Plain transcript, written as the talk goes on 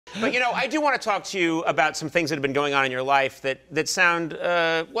But, you know, I do want to talk to you about some things that have been going on in your life that sound,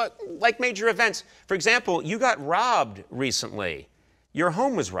 like major events. For example, you got robbed recently. Your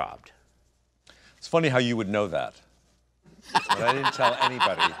home was robbed. It's funny how you would know that. But I didn't tell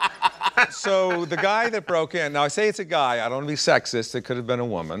anybody. So the guy that broke in, now I say it's a guy, I don't want to be sexist, it could have been a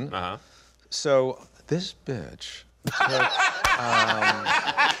woman. So this bitch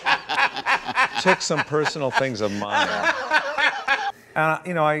took some personal things of mine. And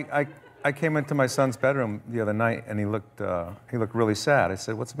you know, I came into my son's bedroom the other night and he looked really sad. I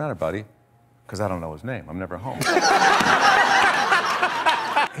said, "What's the matter, buddy?" Because I don't know his name, I'm never home.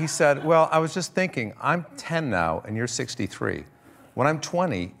 He said, "Well, I was just thinking, I'm 10 now and you're 63. When I'm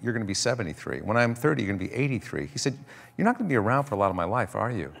 20, you're going to be 73. When I'm 30, you're going to be 83. He said, "You're not going to be around for a lot of my life, are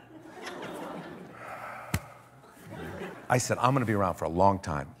you?" I said, "I'm going to be around for a long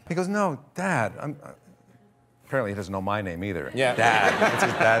time." He goes, "No, Dad, apparently he doesn't know my name either. Yeah. Dad, that's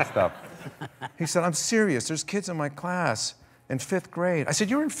his dad stuff. He said, "I'm serious, there's kids in my class in 5th grade. I said,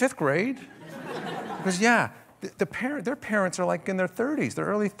 "You're in 5th grade?" He goes, "Yeah. Their parents are like in their 30s, their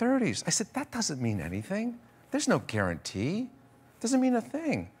early 30s. I said, "That doesn't mean anything. There's no guarantee. Doesn't mean a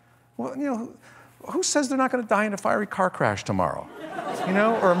thing. Well, you know, who says they're not going to die in a fiery car crash tomorrow? You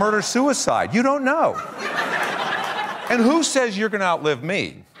know, or a murder-suicide? You don't know. And who says you're going to outlive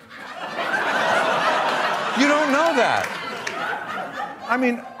me? You don't know that. I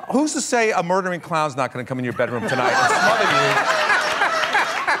mean, who's to say a murdering clown's not going to come in your bedroom tonight and smother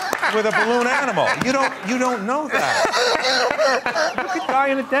you with a balloon animal? You don't know that. You could die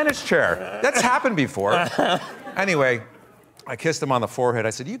in a dentist chair. That's happened before. Anyway, I kissed him on the forehead.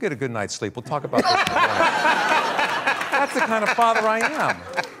 I said, "You get a good night's sleep. We'll talk about this tomorrow." That's the kind of father I am.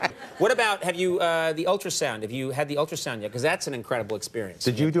 What about, have you, the ultrasound? Have you had the ultrasound yet? Because that's an incredible experience.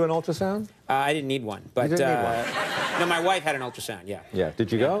 Did you do an ultrasound? I didn't need one, but... You didn't need one? No, my wife had an ultrasound, yeah. Yeah.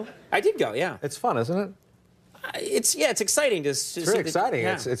 Did you go? I did go, yeah. It's fun, isn't it? It's exciting to It's very exciting.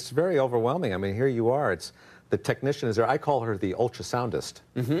 Yeah. It's very overwhelming. I mean, here you are. The technician is there. I call her the ultrasoundist.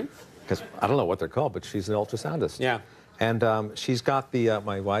 Because I don't know what they're called, but she's an ultrasoundist. Yeah. And she's got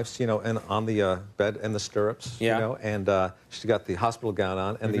my wife's, you know, and on the bed in the stirrups, yeah. you know, and she's got the hospital gown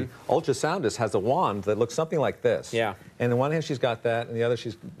on, and the ultrasoundist has a wand that looks something like this. Yeah. And in one hand she's got that, and the other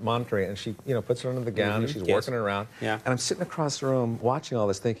she's monitoring it, and she, you know, puts it under the gown, and she's working it around. Yeah. And I'm sitting across the room watching all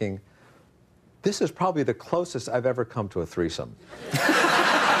this, thinking, this is probably the closest I've ever come to a threesome. You know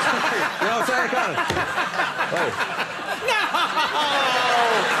what I'm saying, Conan?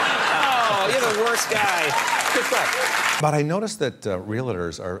 Oh, you're the worst guy. Good stuff. But I noticed that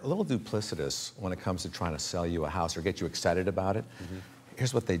realtors are a little duplicitous when it comes to trying to sell you a house or get you excited about it.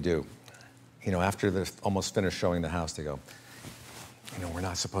 Here's what they do. You know, after they're almost finished showing the house, they go, "You know, we're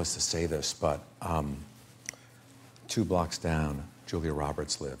not supposed to say this, but 2 blocks down, Julia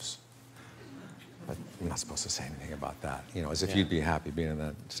Roberts lives. But we're not supposed to say anything about that." You know, as if you'd be happy being in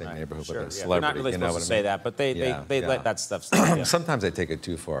that same neighborhood with a celebrity. They're not really supposed to say that, but they let that stuff slide. Yeah. Sometimes they take it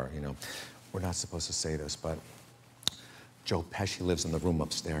too far, you know. "We're not supposed to say this, but Joe Pesci lives in the room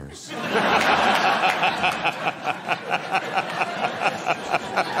upstairs."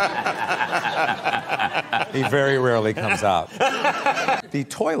 He very rarely comes out. The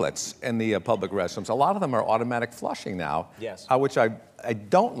toilets in the public restrooms, a lot of them are automatic flushing now. Yes. Which I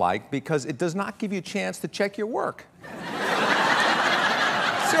don't like because it does not give you a chance to check your work.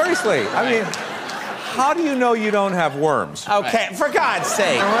 Seriously, I mean, how do you know you don't have worms? Okay, for God's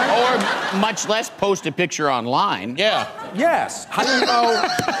sake. Or much less post a picture online. Yeah. Yes. How do you know?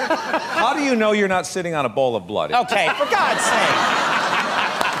 How do you know you're not sitting on a bowl of blood? Okay, for God's sake.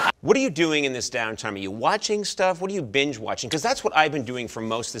 What are you doing in this downtime? Are you watching stuff? What are you binge watching? Because that's what I've been doing for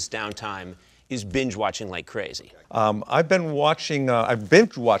most of this downtime, is binge watching like crazy. I've been watching. I've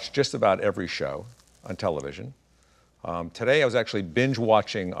binge watched just about every show on television. Today I was actually binge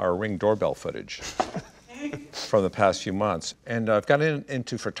watching our Ring doorbell footage from the past few months, and I've gotten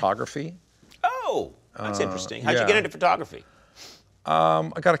into photography. Oh, that's interesting. How'd you get into photography? I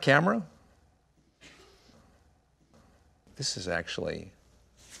got a camera. This is actually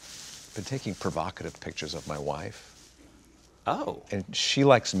been taking provocative pictures of my wife. Oh. And she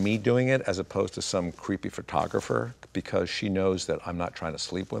likes me doing it as opposed to some creepy photographer because she knows that I'm not trying to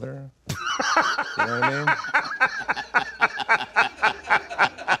sleep with her. You know what I mean?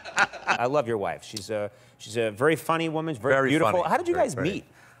 I love your wife. She's a very funny woman, very beautiful. Funny. How did you guys meet?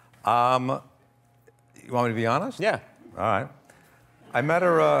 You want me to be honest? Yeah. All right. I met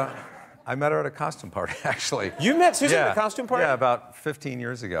her at a costume party, actually. You met Susan at a costume party? Yeah, about 15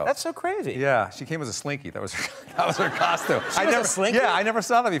 years ago. That's so crazy. Yeah, she came as a slinky. That was her costume. She was a slinky? Yeah, I never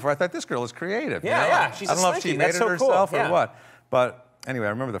saw that before. I thought this girl is creative. Yeah, you know? yeah, she's a I don't know if she slinky. made That's it so cool. herself Yeah. or what. But Anyway, I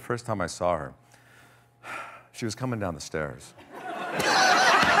remember the first time I saw her. She was coming down the stairs.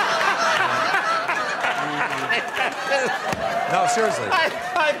 No, seriously.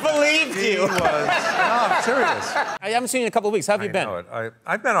 I believed you. No, I'm serious. I haven't seen you in a couple of weeks. How have you been? I know it.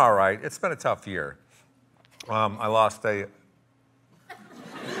 I've been all right. It's been a tough year. I lost a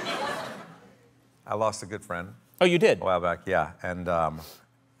good friend. Oh, you did? A while back, yeah. And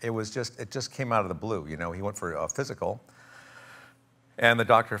it just came out of the blue. You know, he went for a physical, and the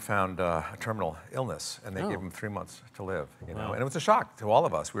doctor found a terminal illness, and they gave him 3 months to live. You know, and it was a shock to all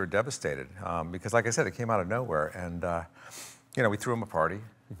of us. We were devastated because, like I said, it came out of nowhere, and you know, we threw him a party.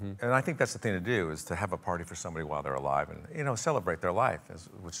 And I think that's the thing to do, is to have a party for somebody while they're alive, and you know, celebrate their life,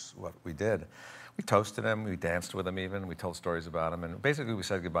 which is what we did. We toasted him, we danced with him even, we told stories about him, and basically we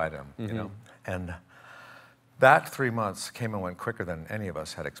said goodbye to him. You know, and that 3 months came and went quicker than any of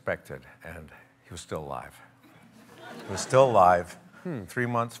us had expected, and he was still alive. He was still alive. 3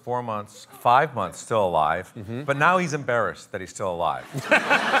 months, 4 months, 5 months, still alive. But now he's embarrassed that he's still alive.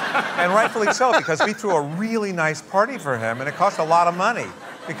 And rightfully so, because we threw a really nice party for him, and it cost a lot of money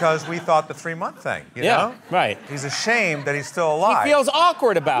because we thought the 3-month thing, you know? Right. He's ashamed that he's still alive. He feels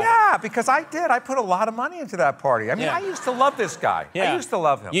awkward about it. Yeah, because I did. I put a lot of money into that party. I mean, I used to love this guy. I used to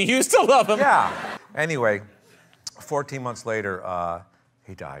love him. You used to love him? Yeah. Anyway, 14 months later,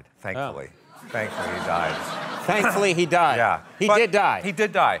 he died, thankfully. Thankfully, he died. Thankfully, he died. Yeah. He did die. He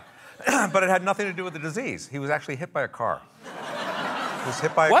did die. But it had nothing to do with the disease. He was actually hit by a car. He was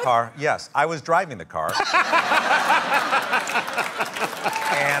hit by a car. Yes, I was driving the car.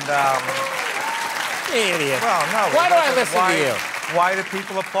 And, Idiot. well, no. Why do I listen to you? Why do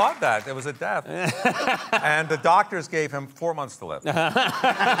people applaud that? It was a death. And the doctors gave him 4 months to live.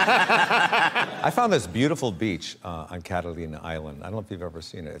 I found this beautiful beach on Catalina Island. I don't know if you've ever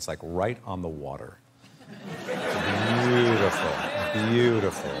seen it. It's like right on the water. Beautiful,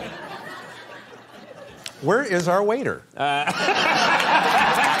 beautiful. Where is our waiter? I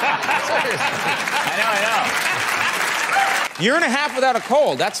know. Year and a half without a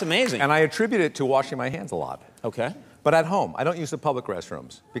cold. That's amazing. And I attribute it to washing my hands a lot. Okay. But at home, I don't use the public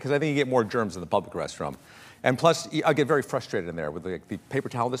restrooms because I think you get more germs in the public restroom. And plus, I get very frustrated in there with the paper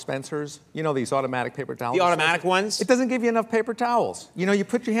towel dispensers. You know, these automatic paper towels. The automatic ones? It doesn't give you enough paper towels. You know, you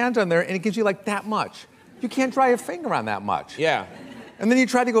put your hands on there and it gives you like that much. You can't dry your finger on that much. Yeah. And then you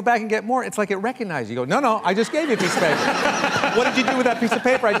try to go back and get more. It's like it recognizes you. You go, no, I just gave you a piece of paper. What did you do with that piece of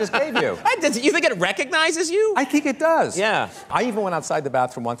paper I just gave you? You think it recognizes you? I think it does. Yeah. I even went outside the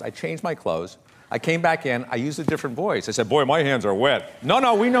bathroom once. I changed my clothes. I came back in. I used a different voice. I said, boy, my hands are wet.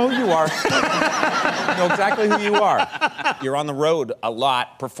 No, we know who you are. We know exactly who you are. You're on the road a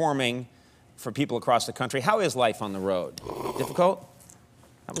lot, performing for people across the country. How is life on the road? Difficult?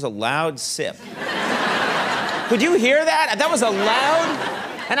 That was a loud sip. Could you hear that? That was a loud...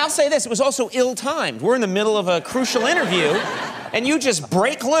 And I'll say this, it was also ill-timed. We're in the middle of a crucial interview, and you just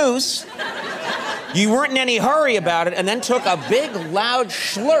break loose. You weren't in any hurry about it, and then took a big, loud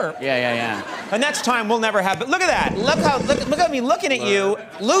slurp. Yeah. And that's time we'll never have. But look at that. Look at me looking at you,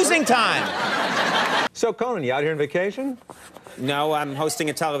 losing time. So, Conan, you out here on vacation? No, I'm hosting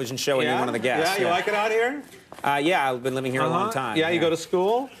a television show and you're one of the guests. Yeah, you like it out here? Yeah, I've been living here a long time. Yeah, you go to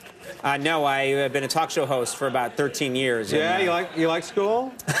school? No, I've been a talk show host for about 13 years. Yeah, you like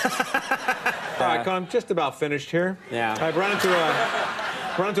school? All right, Conan, I'm just about finished here. Yeah. I've run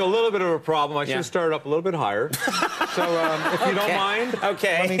into a little bit of a problem. I should have started up a little bit higher. So if you don't mind,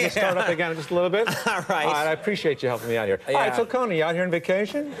 let me just start up again just a little bit. All right. I appreciate you helping me out here. Yeah. All right, so Conan, you out here on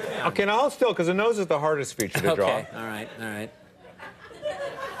vacation? Yeah. Okay, now hold still, because the nose is the hardest feature to draw. Okay, all right. All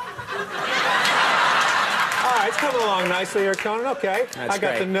right, it's coming along nicely here, Conan. Okay, That's I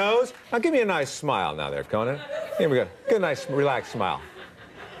got great. the nose. Now give me a nice smile now there, Conan. Here we go. Get a nice, relaxed smile.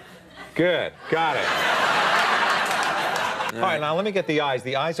 Good, got it. All right, now let me get the eyes.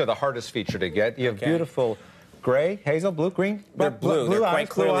 The eyes are the hardest feature to get. You have beautiful gray, hazel, blue, green. They're blue. They're quite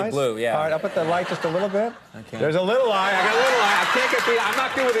clearly blue, yeah. All right, up at the light just a little bit. Okay. There's a little eye. I got a little eye. I'm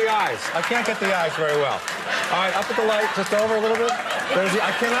not good with the eyes. I can't get the eyes very well. All right, up at the light, just over a little bit.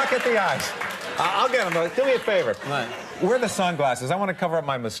 I cannot get the eyes. I'll get them, but do me a favor. What? Wear the sunglasses. I want to cover up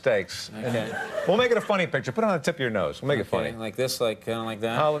my mistakes. Okay. We'll make it a funny picture. Put it on the tip of your nose. We'll make it funny. Like this, like kind of like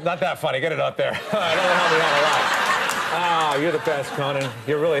that? Oh, not that funny. Get it up there. I don't help me out a lot. Oh, you're the best, Conan.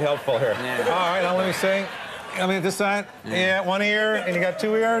 You're really helpful here. Yeah. All right, now let me see. Let me this side. Yeah, one ear, and you got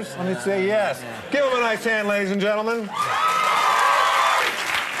 2 ears. Let me say yes. Yeah. Give him a nice hand, ladies and gentlemen.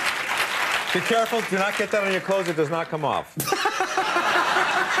 Be careful. Do not get that on your clothes. It does not come off.